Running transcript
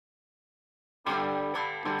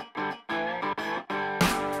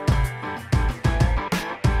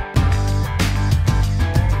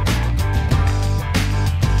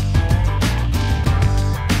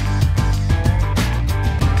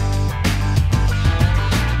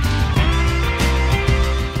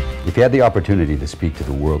If you had the opportunity to speak to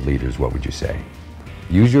the world leaders, what would you say?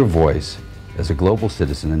 Use your voice as a global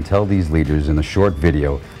citizen and tell these leaders in a short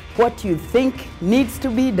video what you think needs to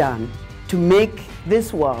be done to make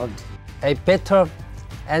this world a better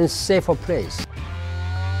and safer place.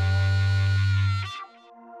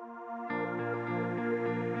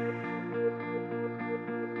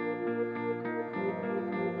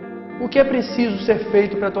 O que é preciso ser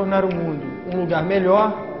feito para tornar o mundo um lugar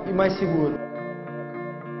melhor e mais seguro?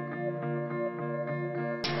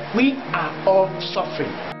 We are all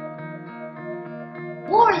suffering.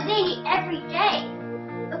 War is nearly every day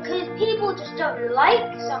because people just don't like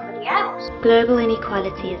somebody else. Global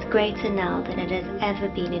inequality is greater now than it has ever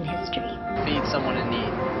been in history. Feed someone in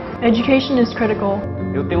need. Education is critical.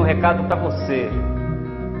 Eu tenho um recado para você.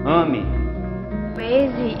 Ame.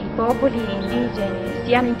 Paesi e popoli indigeni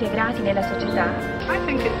siano integrati nella società. I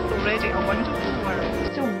think it's already a wonderful world.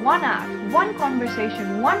 So one act, one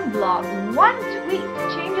conversation, one blog, one tweet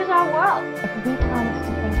changes our world. If we promise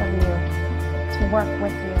to think of you, to work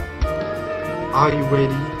with you. Are you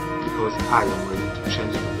ready? Because I am ready to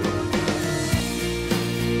change the world.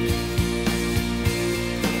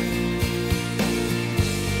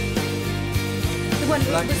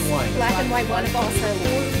 Black and white. Black and white, one of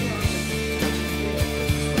also.